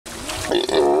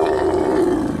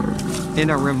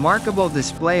In a remarkable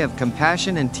display of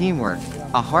compassion and teamwork,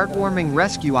 a heartwarming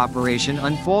rescue operation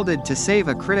unfolded to save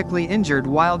a critically injured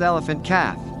wild elephant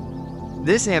calf.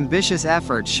 This ambitious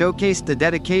effort showcased the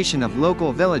dedication of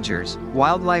local villagers,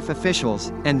 wildlife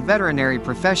officials, and veterinary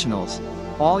professionals,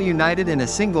 all united in a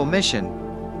single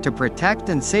mission: to protect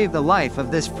and save the life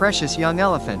of this precious young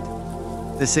elephant.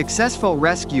 The successful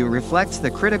rescue reflects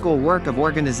the critical work of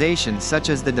organizations such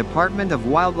as the Department of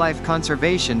Wildlife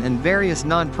Conservation and various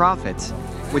non-profits,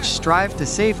 which strive to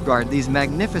safeguard these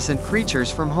magnificent creatures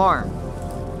from harm.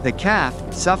 The calf,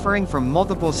 suffering from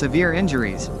multiple severe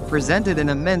injuries, presented an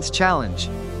immense challenge.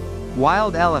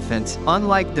 Wild elephants,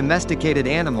 unlike domesticated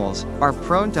animals, are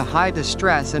prone to high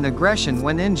distress and aggression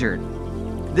when injured.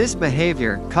 This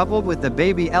behavior, coupled with the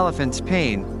baby elephant's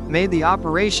pain, made the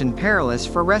operation perilous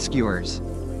for rescuers.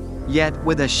 Yet,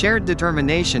 with a shared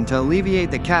determination to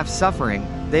alleviate the calf's suffering,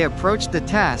 they approached the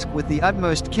task with the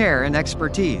utmost care and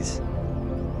expertise.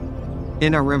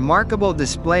 In a remarkable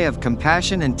display of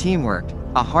compassion and teamwork,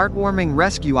 a heartwarming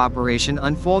rescue operation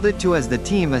unfolded as the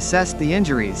team assessed the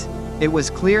injuries. It was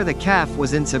clear the calf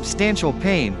was in substantial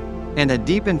pain, and a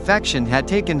deep infection had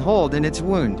taken hold in its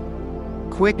wound.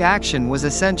 Quick action was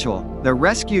essential. The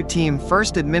rescue team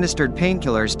first administered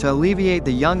painkillers to alleviate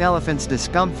the young elephant's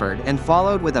discomfort and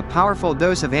followed with a powerful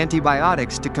dose of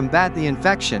antibiotics to combat the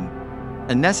infection,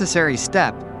 a necessary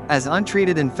step, as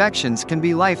untreated infections can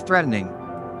be life-threatening.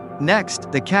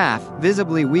 Next, the calf,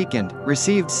 visibly weakened,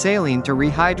 received saline to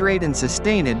rehydrate and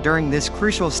sustain it during this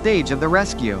crucial stage of the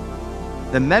rescue.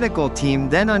 The medical team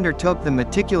then undertook the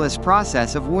meticulous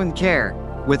process of wound care.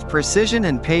 With precision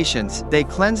and patience, they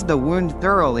cleansed the wound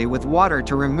thoroughly with water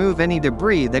to remove any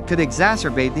debris that could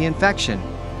exacerbate the infection.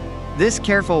 This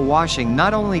careful washing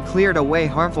not only cleared away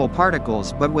harmful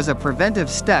particles but was a preventive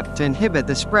step to inhibit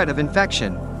the spread of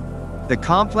infection. The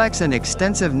complex and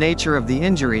extensive nature of the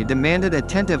injury demanded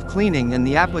attentive cleaning and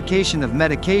the application of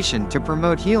medication to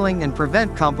promote healing and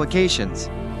prevent complications.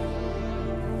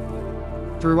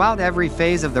 Throughout every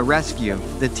phase of the rescue,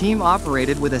 the team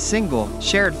operated with a single,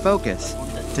 shared focus: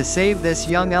 to save this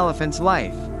young elephant's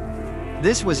life.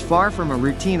 This was far from a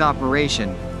routine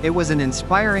operation. It was an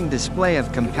inspiring display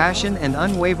of compassion and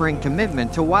unwavering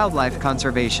commitment to wildlife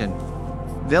conservation.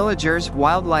 Villagers,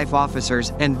 wildlife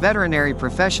officers, and veterinary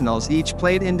professionals each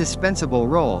played indispensable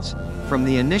roles, from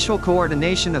the initial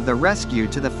coordination of the rescue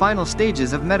to the final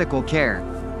stages of medical care.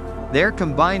 Their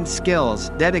combined skills,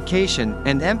 dedication,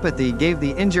 and empathy gave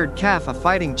the injured calf a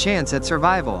fighting chance at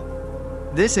survival.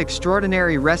 This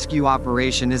extraordinary rescue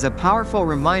operation is a powerful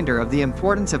reminder of the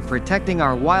importance of protecting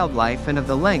our wildlife and of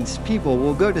the lengths people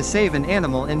will go to save an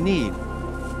animal in need.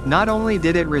 Not only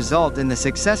did it result in the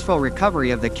successful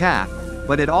recovery of the calf,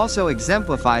 but it also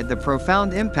exemplified the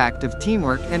profound impact of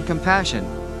teamwork and compassion.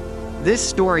 This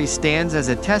story stands as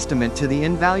a testament to the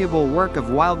invaluable work of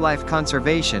wildlife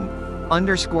conservation,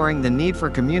 underscoring the need for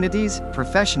communities,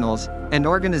 professionals, and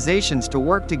organizations to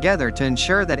work together to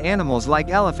ensure that animals like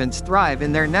elephants thrive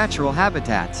in their natural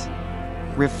habitats.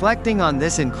 Reflecting on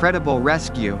this incredible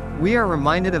rescue, we are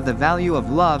reminded of the value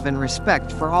of love and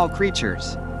respect for all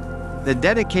creatures. The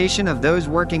dedication of those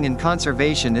working in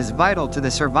conservation is vital to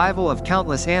the survival of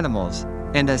countless animals,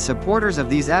 and as supporters of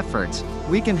these efforts,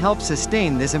 we can help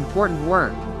sustain this important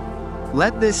work.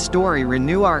 Let this story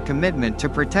renew our commitment to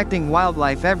protecting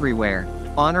wildlife everywhere,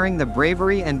 honoring the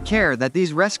bravery and care that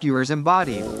these rescuers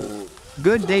embodied.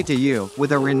 Good day to you,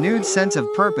 with a renewed sense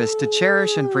of purpose to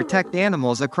cherish and protect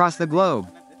animals across the globe.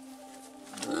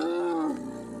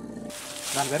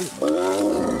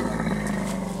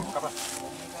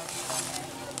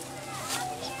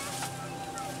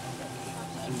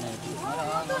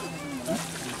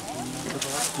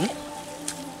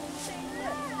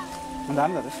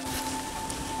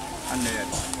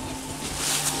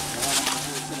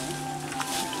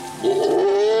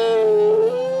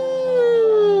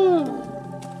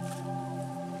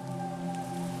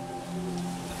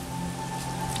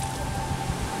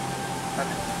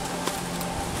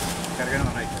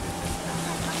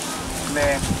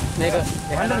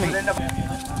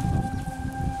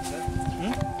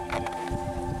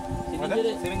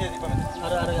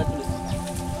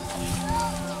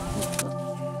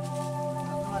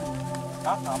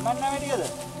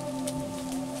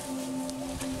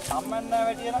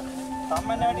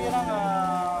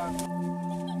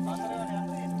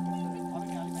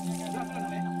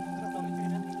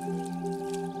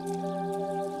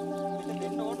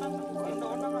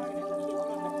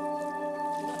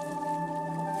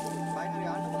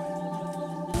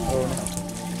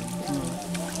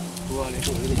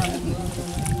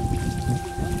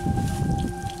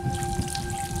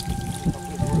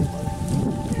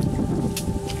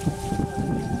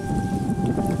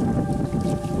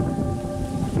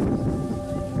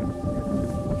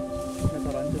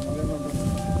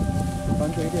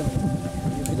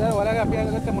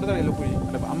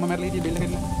 කරලා බෙල්ල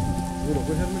කඩලා. ඒක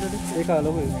ලොකු හැර්මිටට ඒක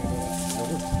ලොකු.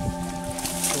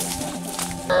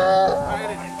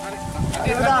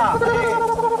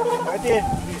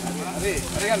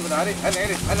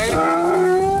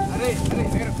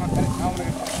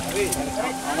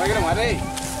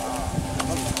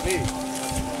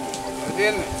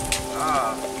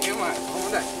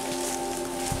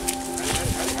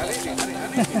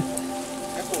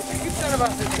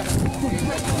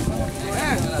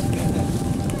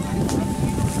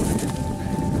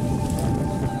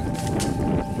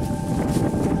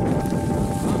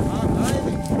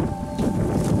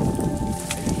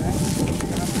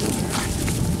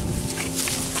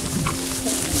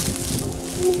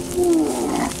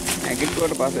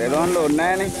 කොට පස්සේ එළවන්න ඕනේ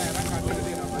නැහැ නේ.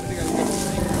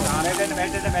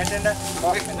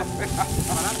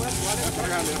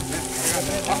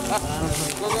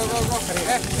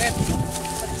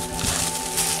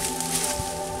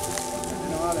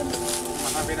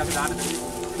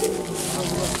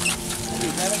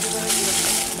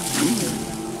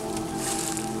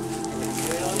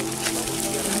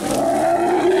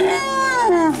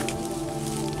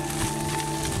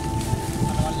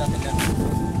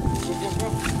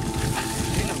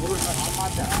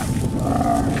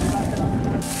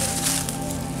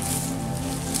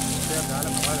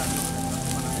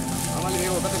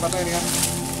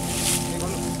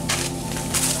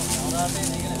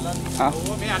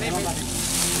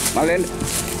 Malen.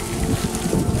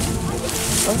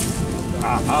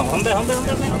 Hombe.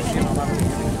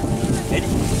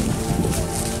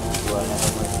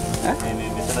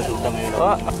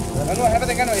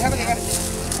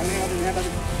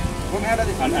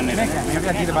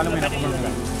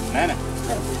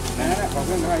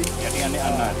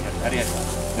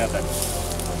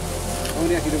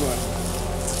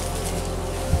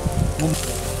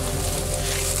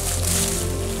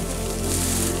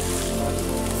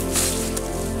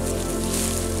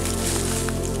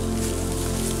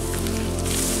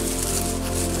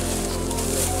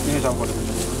 Ini sama boleh.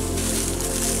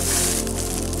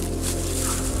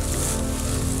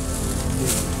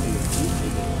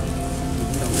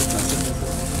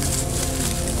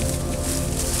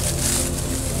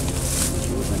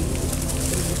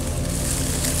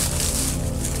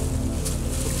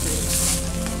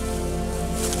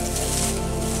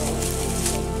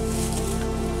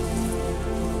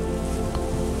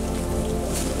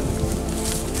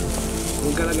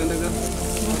 Mungkin lagi anda kan?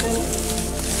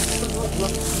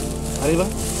 Hari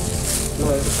bang?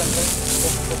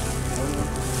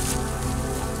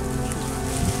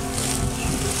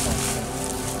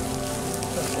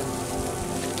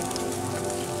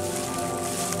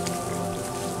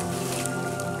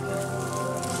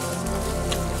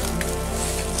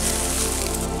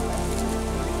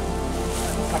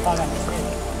 Apa kan?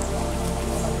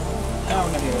 Kau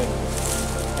nak dia?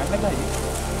 Kan lagi?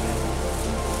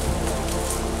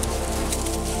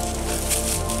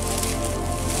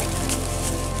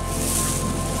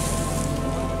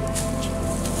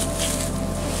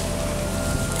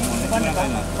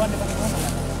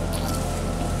 Mana?